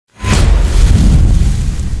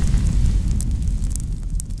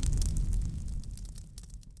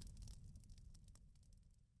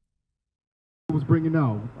was bringing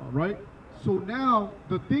out, right? So now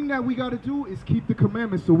the thing that we got to do is keep the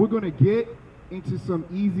commandments. So we're going to get into some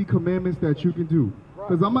easy commandments that you can do.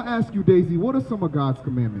 Because I'm going to ask you, Daisy, what are some of God's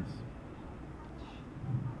commandments?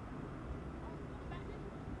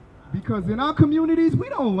 Because in our communities, we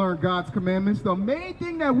don't learn God's commandments. The main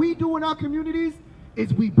thing that we do in our communities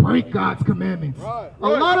is we break God's commandments. Right. A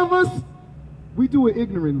lot of us, we do it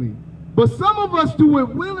ignorantly. But some of us do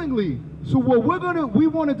it willingly. So what we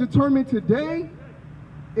want to determine today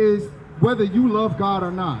is whether you love God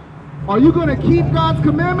or not. Are you going to keep God's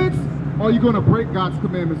commandments, or are you going to break God's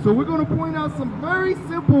commandments? So we're going to point out some very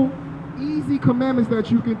simple, easy commandments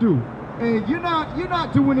that you can do. And you're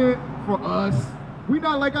not doing it for us. We're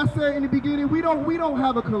not, like I said in the beginning, we don't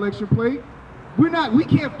have a collection plate. We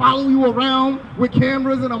can't follow you around with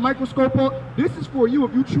cameras and a microscope on. This is for you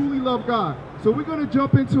if you truly love God. So we're going to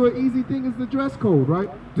jump into an easy thing, is the dress code, right?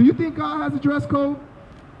 Do you think God has a dress code?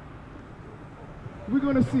 We're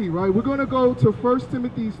going to see, right? We're going to go to 1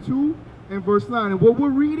 Timothy 2 and verse 9. And what we're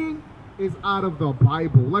reading is out of the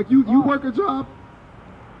Bible. Like you work a job.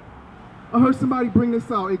 I heard somebody bring this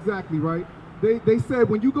out exactly, right? They said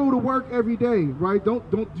when you go to work every day, right?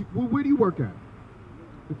 Where do you work at?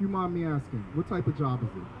 If you mind me asking, what type of job is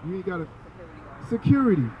it? You ain't got a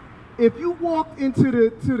security. If you walked into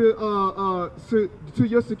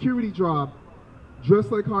your security job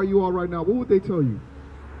dressed like how you are right now, what would they tell you?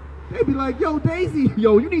 They'd be like, yo, Daisy,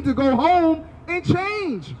 yo, you need to go home and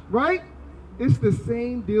change, right? It's the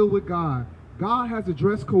same deal with God. God has a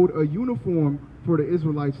dress code, a uniform for the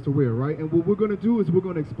Israelites to wear, right? And what we're going to do is we're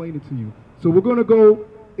going to explain it to you. So we're going to go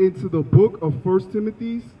into the book of 1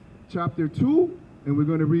 Timothy chapter 2, and we're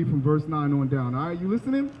going to read from verse 9 on down. All right, you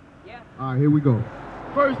listening? Yeah. All right, here we go.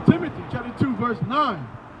 1 Timothy chapter 2, verse 9.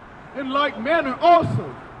 In like manner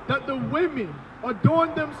also, that the women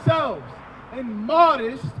adorn themselves in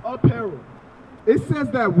modest apparel. It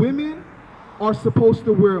says that women are supposed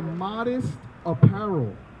to wear modest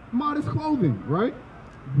apparel, modest clothing, right?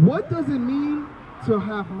 What does it mean to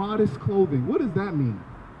have modest clothing? What does that mean?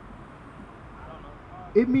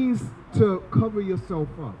 It means to cover yourself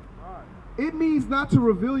up. It means not to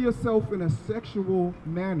reveal yourself in a sexual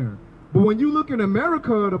manner. But when you look in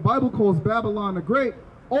America, the Bible calls Babylon the Great,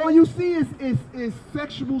 all you see is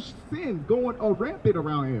sexual sin going rampant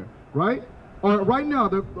around here, right? Right now,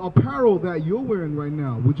 the apparel that you're wearing right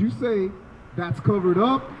now, would you say that's covered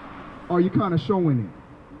up, or are you kind of showing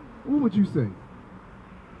it? What would you say?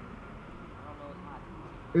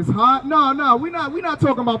 It's hot? No, we're not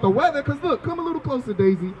talking about the weather, because look, come a little closer,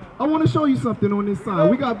 Daisy. I want to show you something on this sign.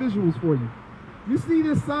 We got visuals for you. You see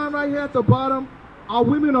this sign right here at the bottom? Our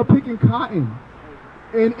women are picking cotton.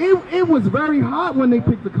 And it was very hot when they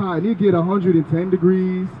picked the cotton. You get 110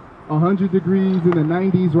 degrees, 100 degrees in the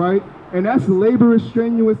 90s, right? And that's laborious,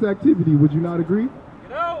 strenuous activity. Would you not agree?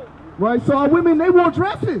 No. Right? So our women, they wore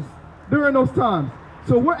dresses during those times.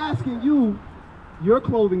 So we're asking you, your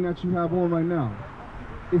clothing that you have on right now,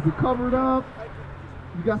 is it covered up?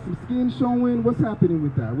 You got some skin showing? What's happening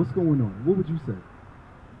with that? What's going on? What would you say?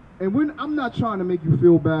 And I'm not trying to make you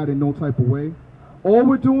feel bad in no type of way. All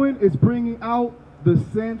we're doing is bringing out the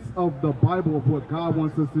sense of the Bible of what God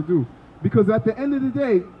wants us to do. Because at the end of the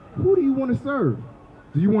day, who do you want to serve?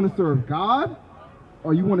 Do you want to serve God?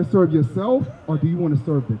 Or you want to serve yourself? Or do you want to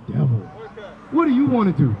serve the devil? What do you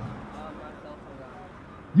want to do?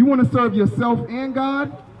 You want to serve yourself and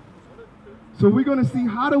God? So we're going to see,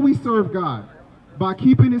 how do we serve God? By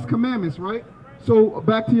keeping his commandments, right? So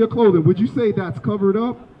back to your clothing. Would you say that's covered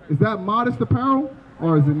up? Is that modest apparel?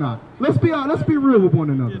 Or is it not? Let's be real with one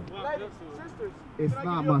another. It's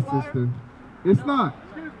not, my sister. It's not.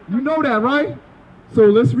 You know that, right? So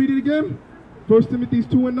let's read it again. 1 Timothy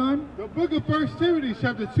 2 and 9. The book of 1 Timothy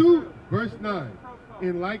chapter 2, verse 9.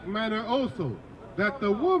 In like manner also, that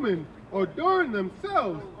the women adorn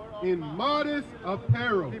themselves in modest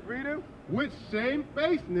apparel, with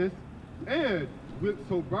shamefacedness and with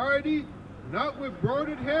sobriety, not with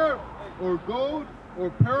broidered hair or gold or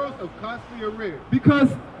pearls of costly array. Because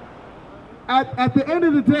at the end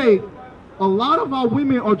of the day, a lot of our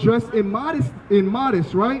women are dressed in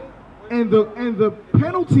modest, right? And the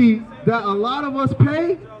penalty that a lot of us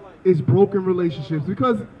pay is broken relationships.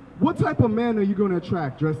 Because what type of man are you going to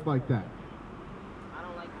attract dressed like that? I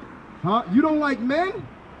don't like men. Huh? You don't like men?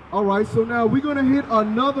 All right, so now we're going to hit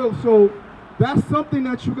another. So that's something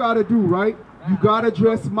that you got to do, right? You got to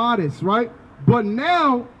dress modest, right? But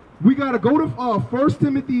now we got to go to 1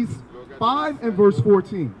 Timothy 5 and verse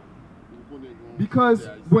 14. Because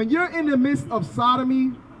when you're in the midst of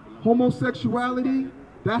sodomy, homosexuality,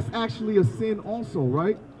 that's actually a sin also,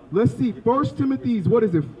 right? Let's see, 1 Timothy, what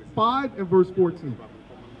is it, 5 and verse 14.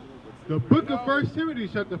 The book of 1 Timothy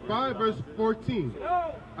chapter 5 verse 14.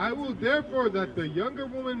 I will therefore that the younger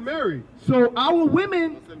woman marry. So our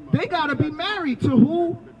women, they gotta be married to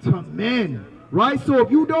who? To men, right? So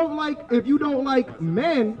if you don't like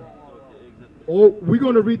men, we're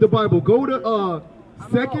gonna read the Bible. Go to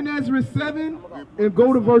 2 Ezra 7 and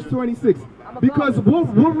go to verse 26. Because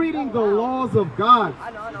we're reading the laws of God.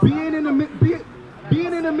 Being in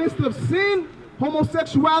the midst of sin,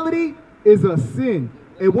 homosexuality is a sin.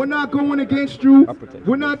 And we're not going against you.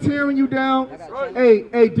 We're not tearing you down.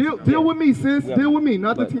 Hey, deal with me, sis. Deal with me,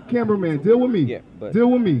 not the cameraman. Deal with me.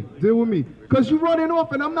 Deal with me. Deal with me. Because you're running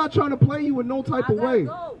off, and I'm not trying to play you in no type of way.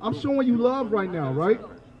 I'm showing you love right now, right?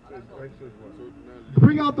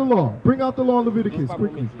 Bring out the law. Bring out the law in Leviticus,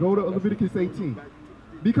 quickly. Go to Leviticus 18.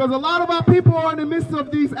 Because a lot of our people are in the midst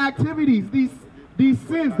of these activities, these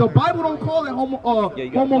sins. The Bible don't call it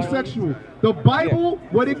homosexual. The Bible,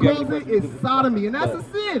 what it calls it is sodomy, and that's a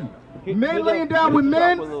sin. Men laying down with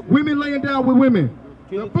men, women laying down with women.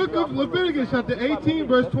 The book of Leviticus chapter 18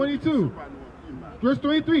 verse 22. Verse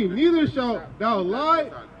 23, neither shalt thou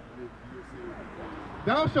lie.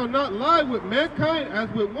 Thou shalt not lie with mankind as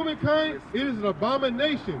with womankind. It is an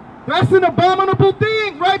abomination. That's an abominable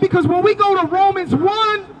thing, right? Because when we go to Romans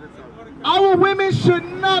 1, our women should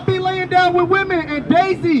not be laying down with women. And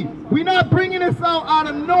Daisy, we're not bringing this out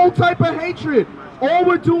of no type of hatred. All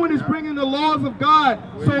we're doing is bringing the laws of God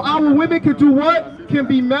so our women can do what? Can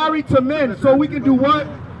be married to men. So we can do what?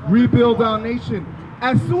 Rebuild our nation.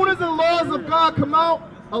 As soon as the laws of God come out,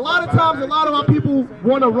 a lot of times a lot of our people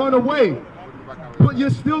want to run away. But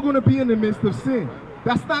you're still going to be in the midst of sin.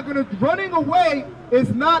 That's not going to, running away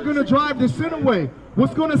is not going to drive the sin away.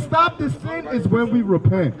 What's going to stop the sin is when we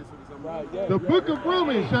repent. The book of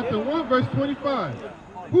Romans chapter 1 verse 25.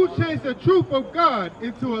 Who changed the truth of God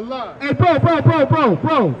into a lie? Hey, bro,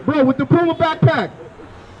 with the Puma backpack.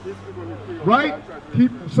 Right?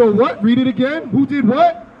 So what? Read it again. Who did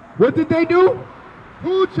what? What did they do?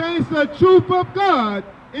 Who changed the truth of God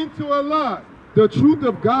into a lie? The truth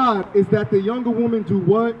of God is that the younger woman do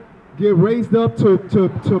what? Get raised up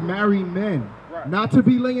to marry men. Right. Not to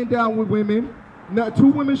be laying down with women. Two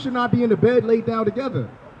women should not be in the bed laid down together.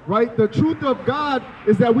 Right? The truth of God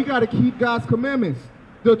is that we got to keep God's commandments.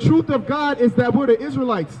 The truth of God is that we're the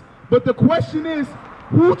Israelites. But the question is,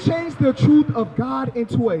 who changed the truth of God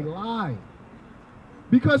into a lie?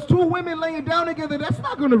 Because two women laying down together, that's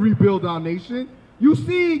not going to rebuild our nation. You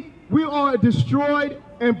see, we are destroyed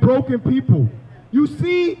and broken people. You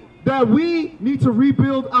see that we need to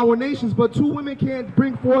rebuild our nations, but two women can't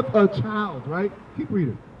bring forth a child, right? Keep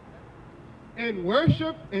reading. And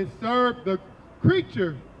worship and serve the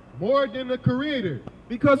creature more than the creator.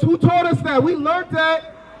 Because who taught us that? We learned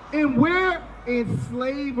that in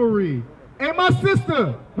slavery. And my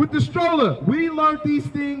sister with the stroller, we learned these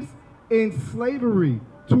things in slavery.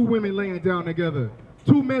 Two women laying down together.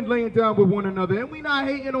 Two men laying down with one another. And we not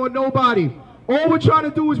hating on nobody. All we're trying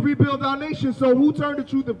to do is rebuild our nation. So who turned the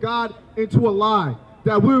truth of God into a lie?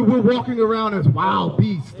 That we're walking around as wild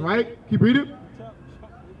beasts, right? Keep reading.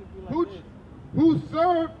 Who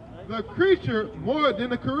serve the creature more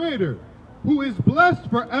than the creator, who is blessed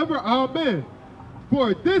forever, amen.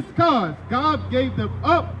 For this cause God gave them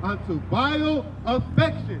up unto vile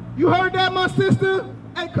affection. You heard that, my sister?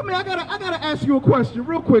 Hey, come here, I gotta ask you a question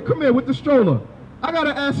real quick. Come here with the stroller. I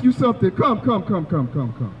gotta ask you something.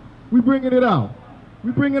 Come. We bringing it out.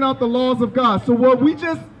 We bringing out the laws of God. So what we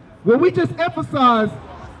just emphasize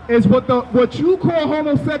is what you call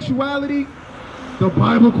homosexuality, the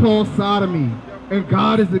Bible calls sodomy, and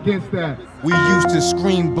God is against that. We used to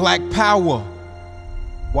scream black power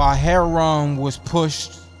while heroin was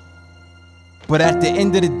pushed, but at the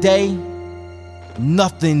end of the day,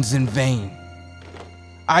 nothing's in vain.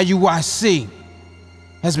 IUIC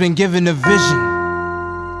has been given a vision.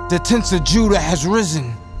 The tents of Judah has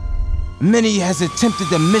risen. Many has attempted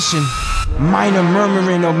the mission, minor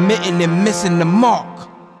murmuring, omitting, and missing the mark.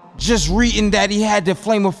 Just reading that he had the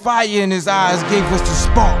flame of fire in his eyes gave us the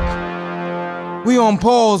spark. We on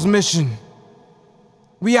Paul's mission.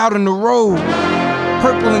 We out on the road,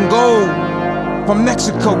 purple and gold, from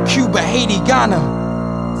Mexico, Cuba, Haiti,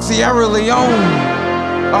 Ghana, Sierra Leone.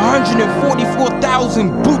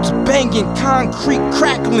 144,000 boots banging, concrete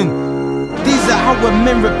crackling. These are our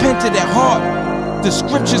men repented at heart. The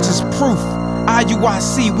scriptures is proof.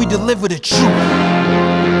 IUIC, we deliver the truth.